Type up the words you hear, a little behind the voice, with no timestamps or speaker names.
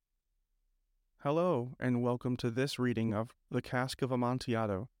Hello, and welcome to this reading of The Cask of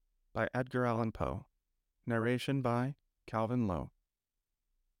Amontillado by Edgar Allan Poe. Narration by Calvin Lowe.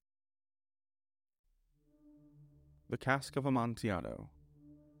 The Cask of Amontillado.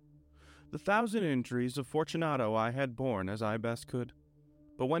 The 1,000 injuries of Fortunato I had borne as I best could,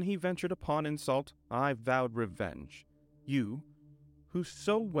 but when he ventured upon insult, I vowed revenge. You, who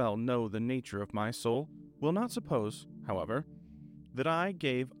so well know the nature of my soul, will not suppose, however, that I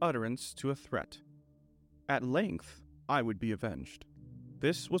gave utterance to a threat. At length, I would be avenged.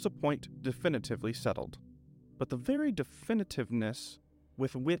 This was a point definitively settled, but the very definitiveness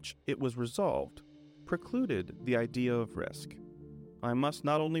with which it was resolved precluded the idea of risk. I must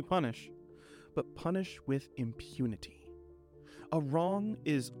not only punish, but punish with impunity. A wrong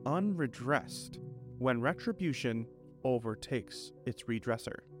is unredressed when retribution overtakes its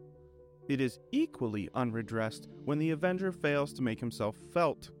redresser. It is equally unredressed when the avenger fails to make himself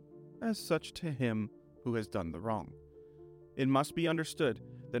felt as such to him who has done the wrong. It must be understood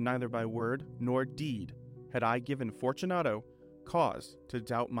that neither by word nor deed had I given Fortunato cause to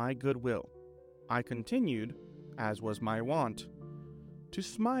doubt my goodwill. I continued, as was my wont, to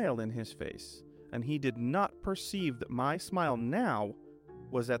smile in his face, and he did not perceive that my smile now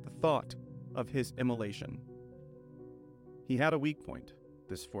was at the thought of his immolation. He had a weak point,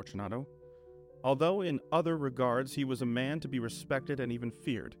 this Fortunato. Although in other regards he was a man to be respected and even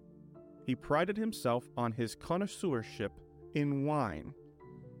feared, he prided himself on his connoisseurship in wine.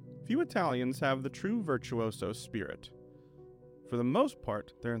 Few Italians have the true virtuoso spirit. For the most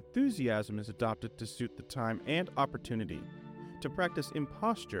part, their enthusiasm is adopted to suit the time and opportunity, to practice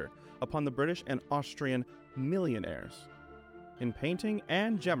imposture upon the British and Austrian millionaires. In painting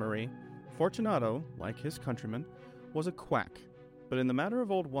and gemmery, Fortunato, like his countrymen, was a quack, but in the matter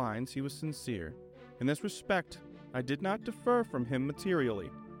of old wines he was sincere. In this respect, I did not differ from him materially.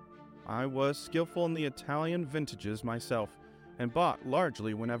 I was skillful in the Italian vintages myself, and bought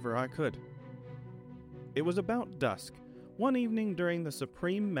largely whenever I could. It was about dusk, one evening during the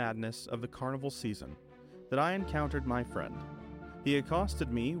supreme madness of the carnival season, that I encountered my friend. He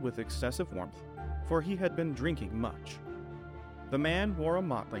accosted me with excessive warmth, for he had been drinking much. The man wore a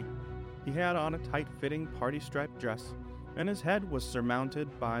motley. He had on a tight-fitting party-striped dress, and his head was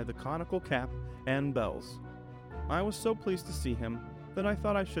surmounted by the conical cap and bells. I was so pleased to see him that I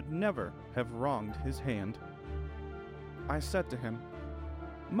thought I should never have wronged his hand. I said to him,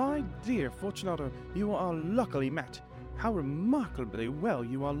 "My dear Fortunato, you are luckily met. How remarkably well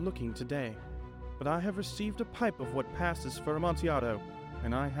you are looking today. But I have received a pipe of what passes for Amontillado,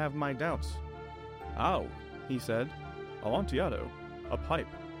 and I have my doubts." "How?" he said. "Amontillado? A pipe?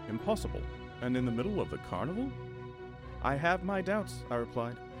 Impossible. And in the middle of the carnival?" "I have my doubts," I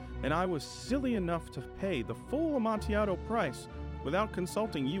replied, "and I was silly enough to pay the full Amontillado price without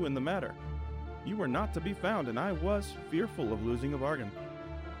consulting you in the matter. You were not to be found, and I was fearful of losing a bargain."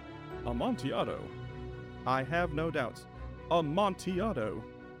 "Amontillado?" "I have no doubts." "Amontillado?"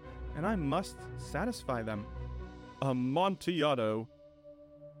 "And I must satisfy them." "Amontillado?"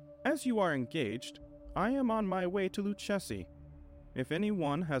 "As you are engaged, I am on my way to Lucchesi. If any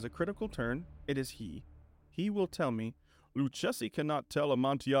one has a critical turn, it is he. He will tell me, 'Lucchesi cannot tell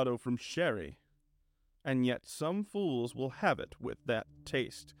Amontillado from sherry.' And yet some fools will have it with that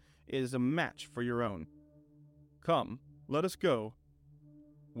taste is a match for your own. Come, let us go."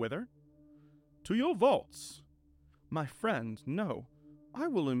 "Whither?" "To your vaults." "My friend, no. I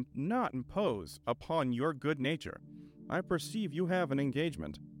will not impose upon your good nature. I perceive you have an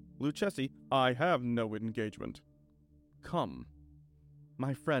engagement. Lucchesi, I have no engagement." "Come."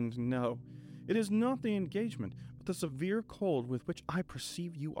 "My friend, no. It is not the engagement, but the severe cold with which I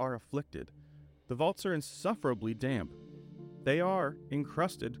perceive you are afflicted. The vaults are insufferably damp. They are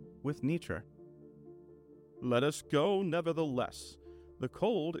encrusted with nitre." "Let us go, nevertheless. The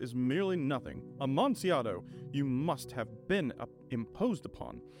cold is merely nothing. Amontillado, you must have been imposed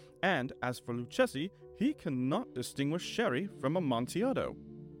upon. And as for Lucchesi, he cannot distinguish sherry from Amontillado."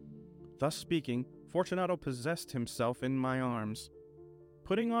 Thus speaking, Fortunato possessed himself in my arms.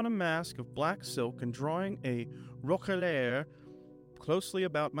 Putting on a mask of black silk and drawing a roquelaire closely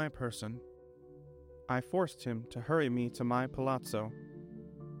about my person, I forced him to hurry me to my palazzo.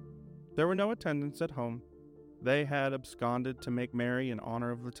 There were no attendants at home. They had absconded to make merry in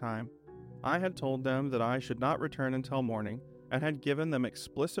honor of the time. I had told them that I should not return until morning, and had given them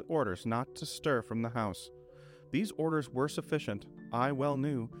explicit orders not to stir from the house. These orders were sufficient, I well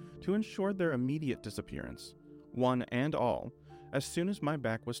knew, to ensure their immediate disappearance, one and all, as soon as my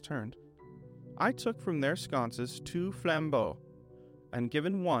back was turned. I took from their sconces 2 flambeaux, and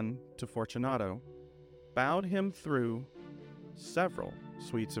given one to Fortunato, bowed him through several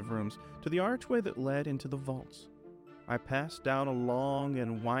suites of rooms to the archway that led into the vaults. I passed down a long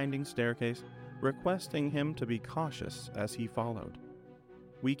and winding staircase, requesting him to be cautious as he followed.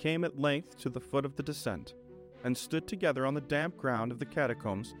 We came at length to the foot of the descent, and stood together on the damp ground of the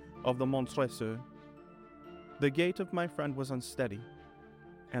catacombs of the Montresor. The gait of my friend was unsteady,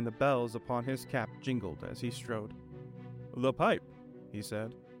 and the bells upon his cap jingled as he strode. "The pipe," he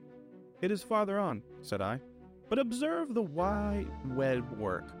said. "It is farther on," said I, "but observe the wide web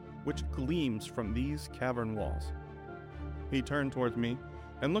work which gleams from these cavern walls." He turned towards me,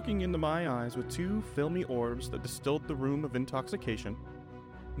 and looking into my eyes with two filmy orbs that distilled the rheum of intoxication.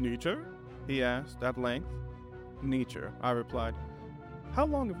 "Nietzsche?" he asked at length. "Nietzsche," I replied. "How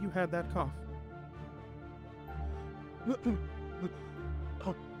long have you had that cough?"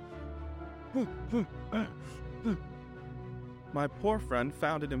 My poor friend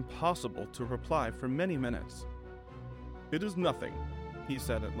found it impossible to reply for many minutes. "It is nothing," he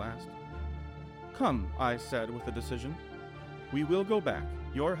said at last. "Come," I said with a decision. "We will go back.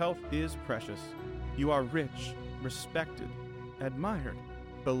 Your health is precious. You are rich, respected, admired,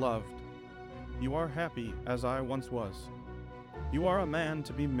 beloved. You are happy as I once was. You are a man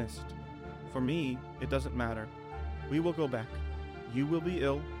to be missed. For me, it doesn't matter. We will go back. You will be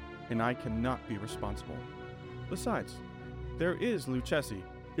ill, and I cannot be responsible. Besides, there is Lucchesi."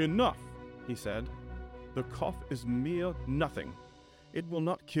 "Enough," he said. "The cough is mere nothing. It will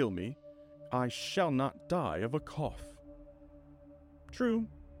not kill me. I shall not die of a cough."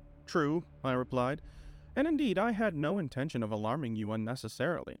 True, I replied, and indeed I had no intention of alarming you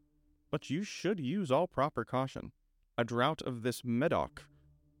unnecessarily. But you should use all proper caution. A draught of this Medoc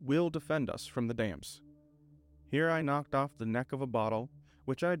will defend us from the damps. Here I knocked off the neck of a bottle,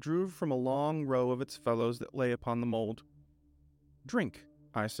 which I drew from a long row of its fellows that lay upon the mold. "Drink,"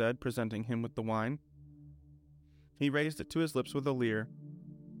 I said, presenting him with the wine. He raised it to his lips with a leer.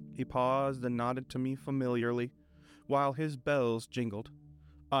 He paused and nodded to me familiarly, while his bells jingled.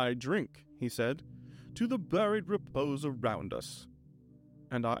 "I drink," he said, "to the buried repose around us.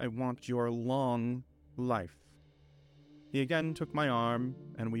 And I want your long life." He again took my arm,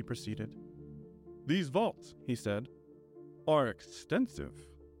 and we proceeded. "These vaults," he said, "are extensive."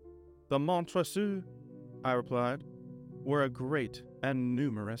 "The Montresor," I replied, "were a great and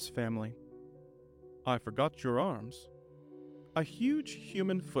numerous family." "I forgot your arms." "A huge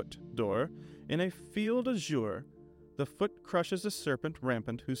human foot door in a field azure. The foot crushes a serpent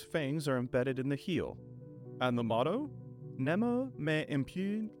rampant whose fangs are embedded in the heel." "And the motto?" "Nemo me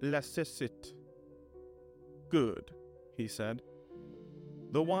impune lacessit." "Good," he said.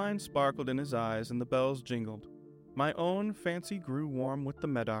 The wine sparkled in his eyes and the bells jingled. My own fancy grew warm with the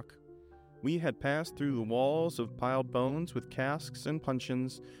Medoc. We had passed through the walls of piled bones with casks and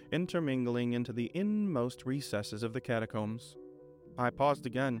puncheons intermingling into the inmost recesses of the catacombs. I paused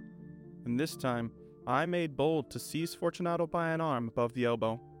again, and this time I made bold to seize Fortunato by an arm above the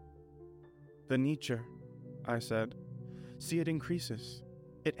elbow. "The Nietzsche," I said. "See, it increases.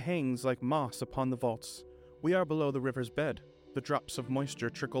 It hangs like moss upon the vaults. We are below the river's bed. The drops of moisture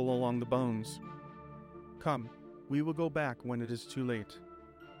trickle along the bones. Come, we will go back when it is too late."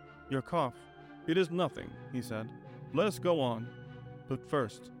 "Your cough." "It is nothing," he said. "Let us go on. But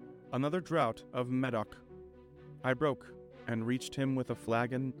first, another draught of Medoc." I broke and reached him with a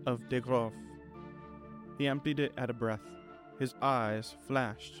flagon of de Groff. He emptied it at a breath. His eyes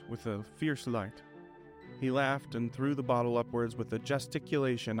flashed with a fierce light. He laughed and threw the bottle upwards with a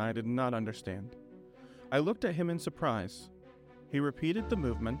gesticulation I did not understand. I looked at him in surprise. He repeated the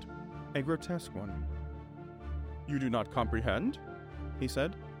movement, a grotesque one. "You do not comprehend?" he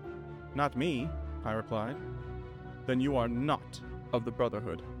said. "Not me," I replied. "Then you are not of the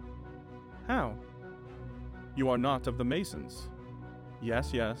Brotherhood." "How?" "You are not of the Masons."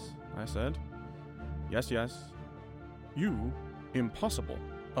 Yes, I said. Yes. "You? Impossible.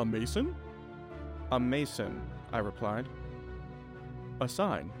 A Mason?" "A Mason," I replied. "A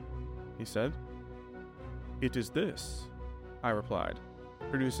sign," he said. "It is this," I replied,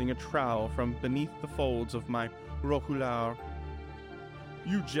 producing a trowel from beneath the folds of my roquelaire.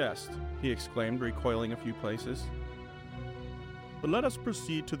 "You jest," he exclaimed, recoiling a few paces. "But let us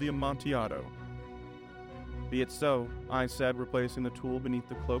proceed to the Amontillado." "Be it so," I said, replacing the tool beneath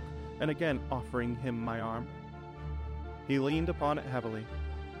the cloak and again offering him my arm. He leaned upon it heavily.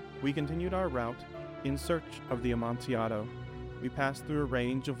 We continued our route in search of the Amontillado. We passed through a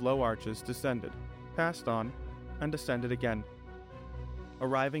range of low arches, descended, passed on, and descended again,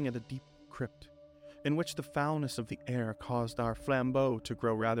 arriving at a deep crypt, in which the foulness of the air caused our flambeau to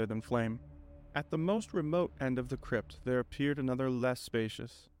grow rather than flame. At the most remote end of the crypt there appeared another less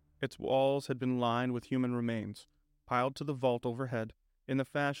spacious. Its walls had been lined with human remains, piled to the vault overhead, in the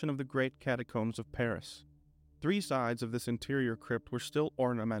fashion of the great catacombs of Paris. 3 sides of this interior crypt were still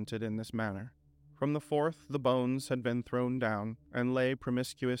ornamented in this manner. From the 4th, the bones had been thrown down and lay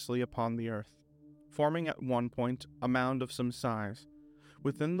promiscuously upon the earth, forming at one point a mound of some size.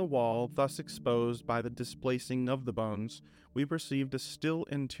 Within the wall, thus exposed by the displacing of the bones, we perceived a still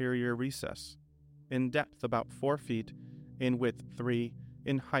interior recess, in depth about 4 feet, in width 3,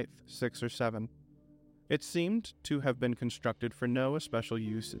 in height 6 or 7. It seemed to have been constructed for no especial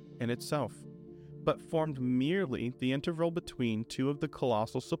use in itself, but formed merely the interval between 2 of the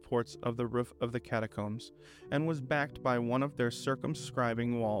colossal supports of the roof of the catacombs, and was backed by one of their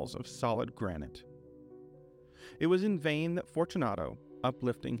circumscribing walls of solid granite. It was in vain that Fortunato,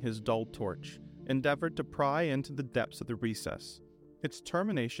 uplifting his dull torch, endeavored to pry into the depths of the recess. Its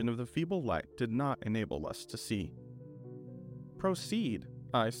termination of the feeble light did not enable us to see. "Proceed,"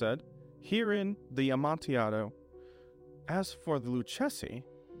 I said. "Herein the Amontillado. As for the Lucchesi—"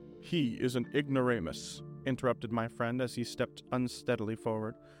 "He is an ignoramus," interrupted my friend as he stepped unsteadily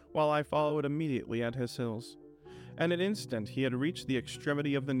forward, while I followed immediately at his heels. In an instant he had reached the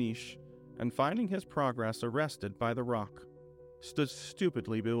extremity of the niche, and finding his progress arrested by the rock, stood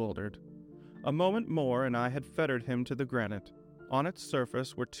stupidly bewildered. A moment more and I had fettered him to the granite. On its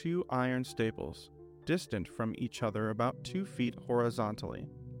surface were 2 iron staples, distant from each other about 2 feet horizontally.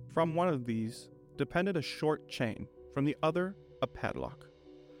 From one of these depended a short chain, from the other a padlock.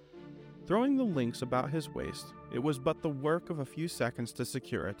 Throwing the links about his waist, it was but the work of a few seconds to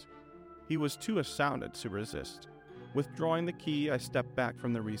secure it. He was too astounded to resist. Withdrawing the key, I stepped back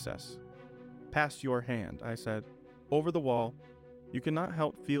from the recess. "Pass your hand," I said, "over the wall. You cannot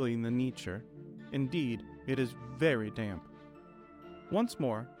help feeling the nitre. Indeed, it is very damp. Once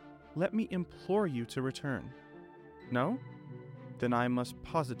more, let me implore you to return. No? Then I must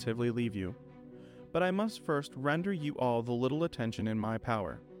positively leave you. But I must first render you all the little attention in my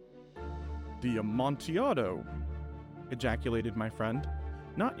power." "The Amontillado!" ejaculated my friend,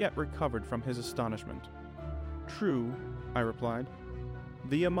 not yet recovered from his astonishment. "True," I replied.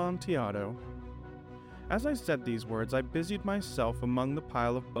 "The Amontillado." As I said these words, I busied myself among the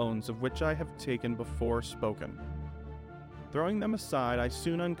pile of bones of which I have taken before spoken. Throwing them aside, I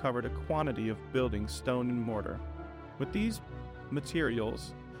soon uncovered a quantity of building stone and mortar. With these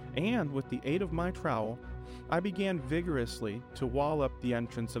materials, and with the aid of my trowel, I began vigorously to wall up the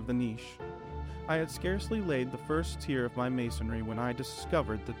entrance of the niche. I had scarcely laid the first tier of my masonry when I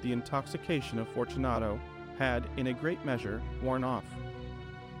discovered that the intoxication of Fortunato had, in a great measure, worn off.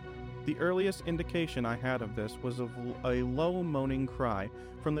 The earliest indication I had of this was of a low moaning cry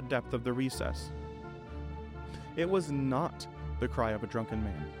from the depth of the recess. It was not the cry of a drunken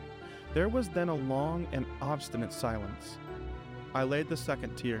man. There was then a long and obstinate silence. I laid the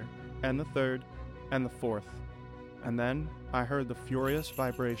 2nd tier, and the 3rd, and the 4th, and then I heard the furious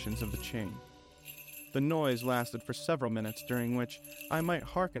vibrations of the chain. The noise lasted for several minutes, during which I might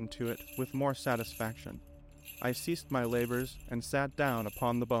hearken to it with more satisfaction. I ceased my labors and sat down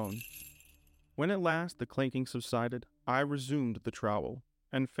upon the bone. When at last the clanking subsided, I resumed the trowel,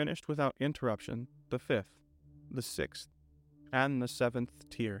 and finished without interruption the 5th, the 6th, and the 7th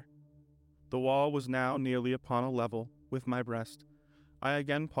tier. The wall was now nearly upon a level with my breast. I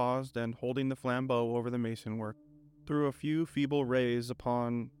again paused, and holding the flambeau over the mason work, threw a few feeble rays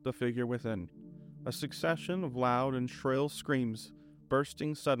upon the figure within. A succession of loud and shrill screams,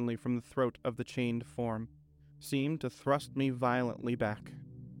 bursting suddenly from the throat of the chained form, seemed to thrust me violently back.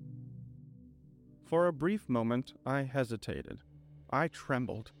 For a brief moment I hesitated. I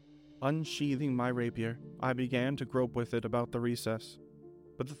trembled. Unsheathing my rapier, I began to grope with it about the recess.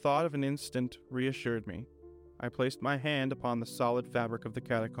 But the thought of an instant reassured me. I placed my hand upon the solid fabric of the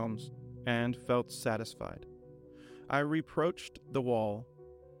catacombs, and felt satisfied. I reproached the wall.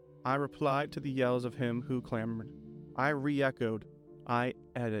 I replied to the yells of him who clamored. I re-echoed. I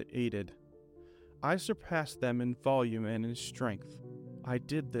aided. I surpassed them in volume and in strength. I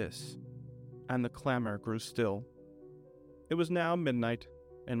did this, and the clamor grew still. It was now midnight,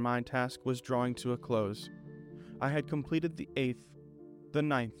 and my task was drawing to a close. I had completed the 8th, the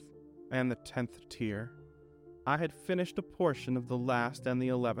 9th, and the 10th tier. I had finished a portion of the last and the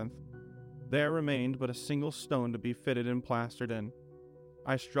 11th. There remained but a single stone to be fitted and plastered in.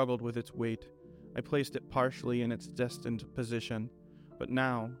 I struggled with its weight. I placed it partially in its destined position. But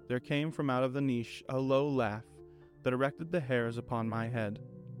now there came from out of the niche a low laugh that erected the hairs upon my head.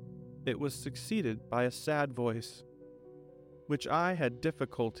 It was succeeded by a sad voice, which I had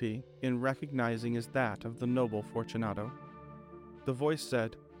difficulty in recognizing as that of the noble Fortunato. The voice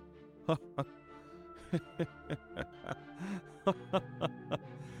said,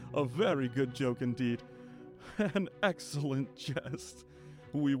 "A very good joke indeed. An excellent jest.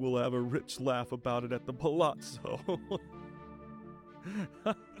 We will have a rich laugh about it at the palazzo.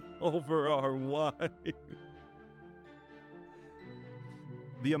 Over our wine.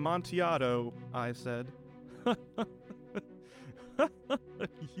 The Amontillado, I said.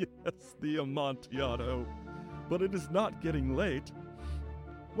 Yes, the Amontillado. But it is not getting late.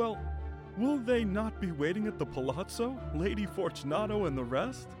 Well, will they not be waiting at the palazzo? Lady Fortunato and the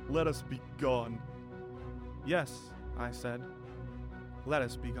rest? Let us be gone. Yes, I said. Let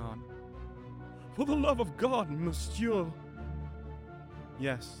us be gone. For the love of God, monsieur.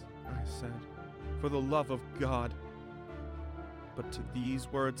 Yes, I said. For the love of God. But to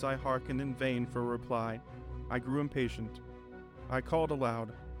these words I hearkened in vain for a reply. I grew impatient. I called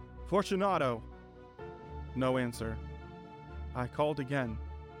aloud, Fortunato! No answer. I called again,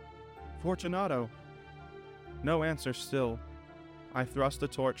 Fortunato! No answer still. I thrust a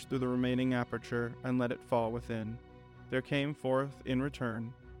torch through the remaining aperture and let it fall within. There came forth, in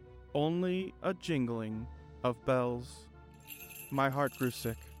return, only a jingling of bells. My heart grew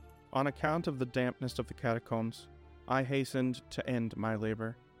sick. On account of the dampness of the catacombs, I hastened to end my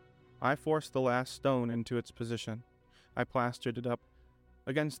labor. I forced the last stone into its position. I plastered it up.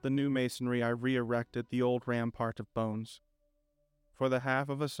 Against the new masonry I re-erected the old rampart of bones. For the half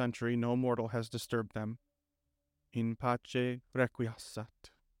of a century no mortal has disturbed them. In pace requiescat.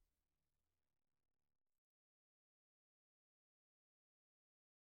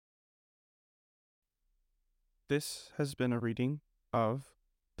 This has been a reading of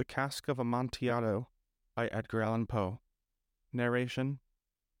The Cask of Amontillado by Edgar Allan Poe. Narration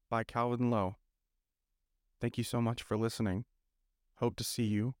by Calvin Lowe. Thank you so much for listening. Hope to see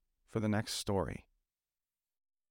you for the next story.